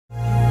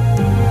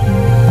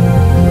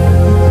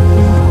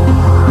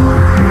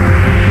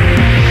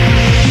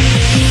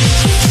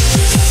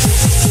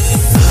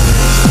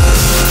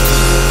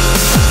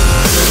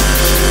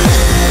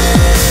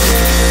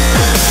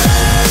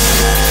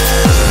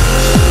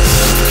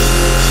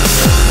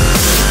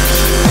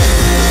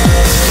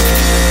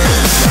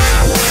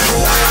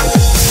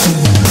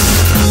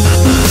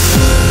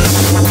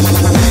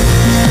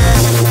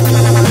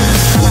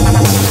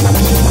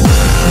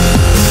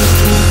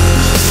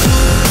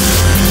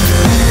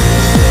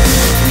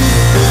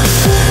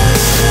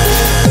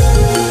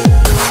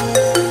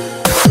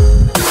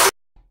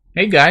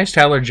Hey guys,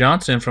 Tyler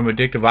Johnson from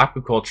Addictive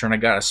Aquaculture, and I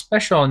got a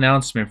special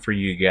announcement for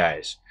you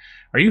guys.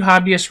 Are you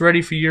hobbyists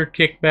ready for your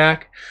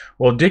kickback?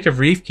 Well, Addictive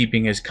Reef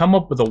Keeping has come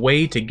up with a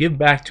way to give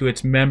back to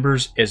its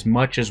members as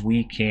much as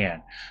we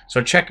can.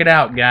 So check it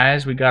out,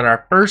 guys. We got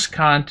our first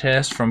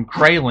contest from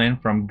Kraylen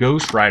from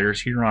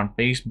Ghostwriters here on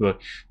Facebook.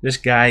 This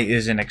guy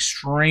is an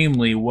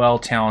extremely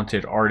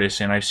well-talented artist,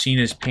 and I've seen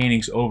his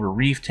paintings over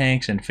reef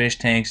tanks and fish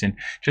tanks and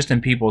just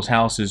in people's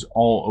houses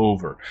all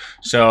over.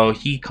 So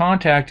he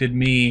contacted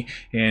me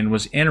and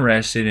was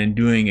interested in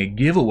doing a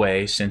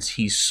giveaway since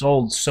he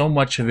sold so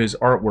much of his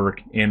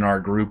artwork in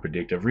our group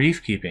Addictive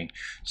Reef Keeping.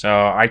 So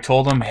I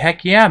told him,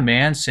 heck yeah,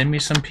 man, send me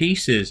some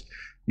pieces.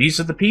 These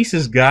are the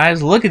pieces,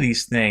 guys. Look at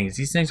these things.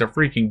 These things are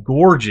freaking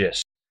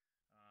gorgeous.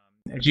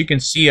 As you can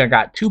see, I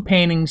got two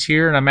paintings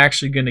here, and I'm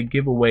actually going to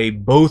give away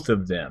both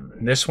of them.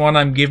 This one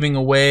I'm giving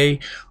away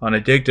on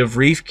Addictive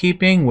Reef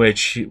Keeping,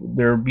 which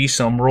there'll be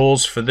some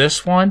rules for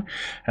this one.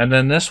 And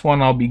then this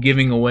one I'll be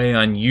giving away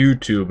on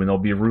YouTube, and there'll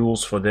be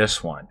rules for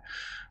this one.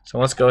 So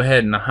let's go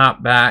ahead and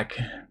hop back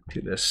to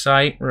the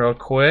site real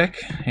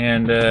quick,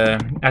 and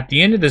at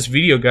the end of this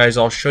video, guys,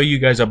 I'll show you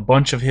guys a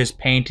bunch of his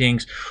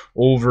paintings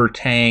over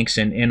tanks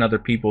and in other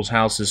people's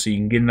houses so you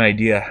can get an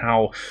idea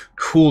how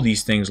cool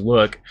these things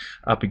look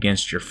up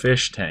against your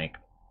fish tank.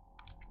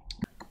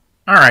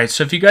 Alright,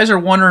 so if you guys are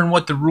wondering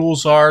what the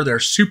rules are, they're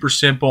super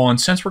simple, and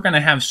since we're going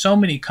to have so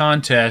many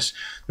contests,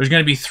 there's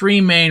going to be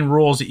three main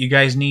rules that you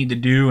guys need to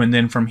do, and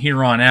then from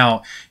here on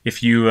out,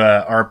 if you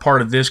are a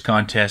part of this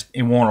contest,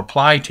 it won't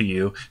apply to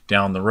you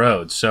down the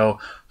road. So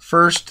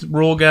first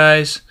rule,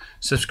 guys,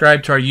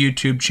 subscribe to our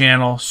YouTube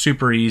channel,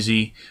 super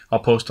easy. I'll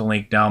post a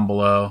link down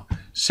below.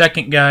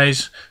 Second,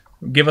 guys,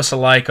 give us a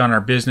like on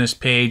our business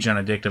page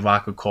on Addictive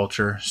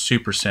Aquaculture,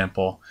 super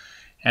simple.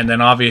 And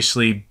then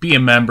obviously be a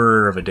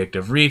member of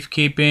Addictive Reef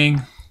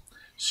Keeping,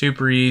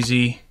 super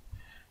easy.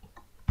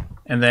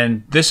 And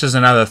then this is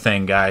another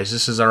thing, guys.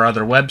 This is our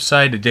other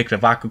website,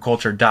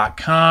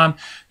 addictiveaquaculture.com.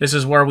 This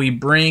is where we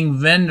bring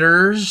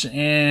vendors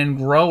and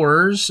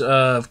growers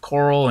of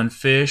coral and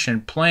fish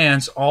and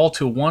plants all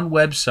to one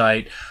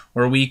website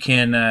where we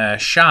can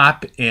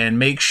shop and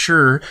make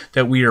sure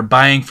that we are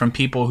buying from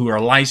people who are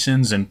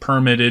licensed and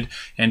permitted,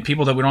 and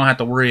people that we don't have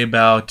to worry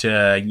about,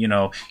 you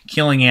know,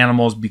 killing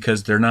animals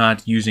because they're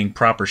not using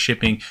proper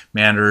shipping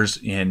manners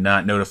and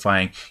not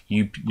notifying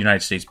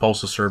United States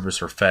Postal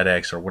Service or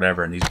FedEx or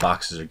whatever, and these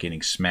boxes are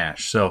getting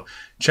smashed. So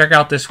check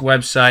out this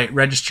website,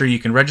 register. You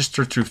can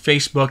register through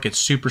Facebook. It's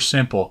super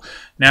simple.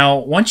 Now,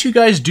 once you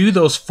guys do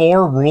those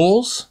 4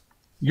 rules,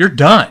 you're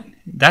done.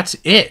 That's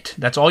it.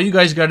 That's all you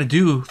guys got to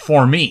do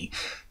for me.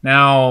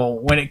 Now,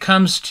 when it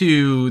comes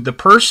to the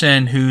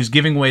person who's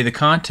giving away the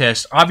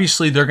contest,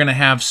 obviously they're going to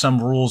have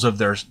some rules of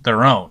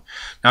their own.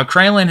 Now,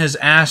 Kraylen has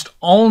asked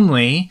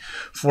only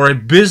for a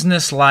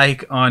business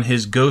like on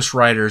his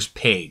Ghostwriters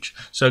page.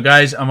 So,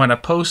 guys, I'm going to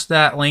post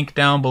that link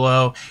down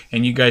below,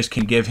 and you guys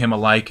can give him a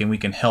like, and we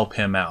can help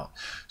him out.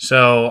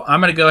 So, I'm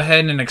going to go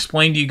ahead and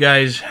explain to you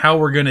guys how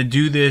we're going to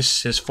do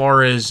this as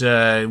far as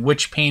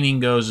which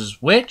painting goes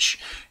as which,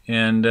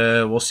 and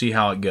we'll see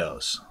how it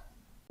goes.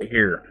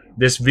 Here.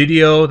 This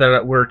video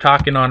that we're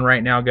talking on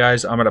right now,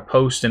 guys, I'm going to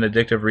post in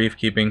Addictive Reef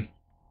Keeping.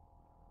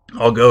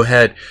 I'll go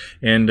ahead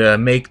and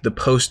make the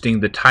posting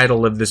the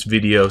title of this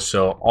video.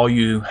 So all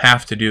you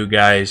have to do,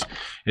 guys,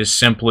 is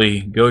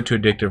simply go to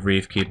Addictive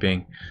Reef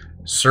Keeping,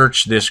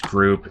 search this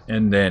group,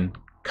 and then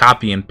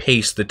copy and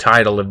paste the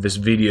title of this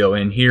video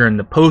in here, and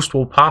the post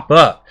will pop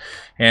up.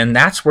 And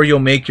that's where you'll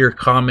make your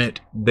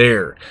comment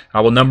there. I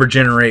will number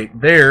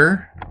generate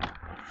there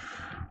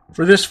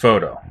for this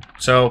photo.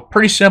 So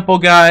pretty simple,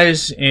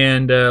 guys,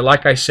 and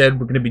like I said,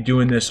 we're going to be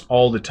doing this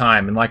all the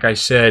time. And like I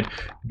said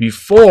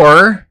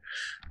before,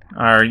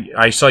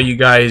 I saw you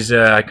guys,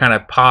 I kind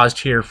of paused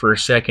here for a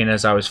second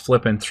as I was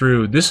flipping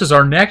through. This is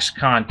our next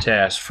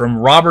contest from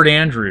Robert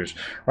Andrews.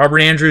 Robert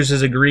Andrews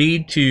has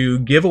agreed to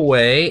give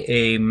away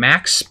a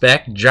max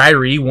spec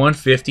Gyri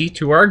 150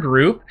 to our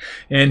group,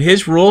 and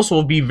his rules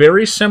will be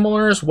very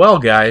similar as well,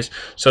 guys.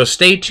 So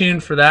stay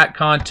tuned for that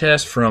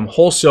contest from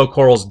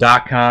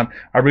wholesalecorals.com.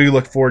 I really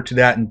look forward to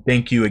that, and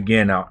thank you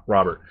again,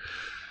 Robert.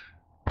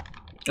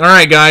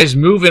 Alright, guys,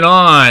 moving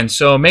on.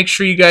 So make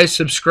sure you guys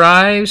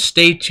subscribe.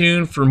 Stay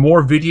tuned for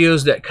more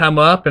videos that come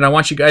up, and I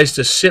want you guys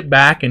to sit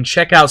back and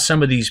check out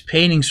some of these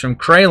paintings from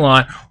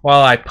Kraylen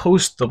while I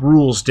post the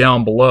rules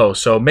down below.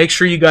 So make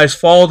sure you guys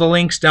follow the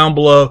links down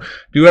below,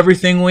 do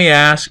everything we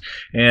ask,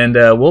 and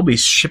we'll be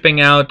shipping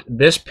out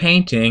this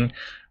painting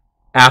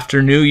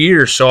after New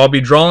Year. So I'll be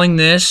drawing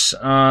this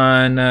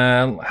on,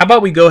 how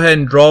about we go ahead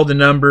and draw the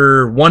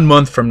number 1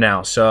 month from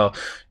now. So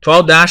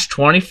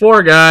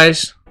 12-24,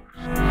 guys.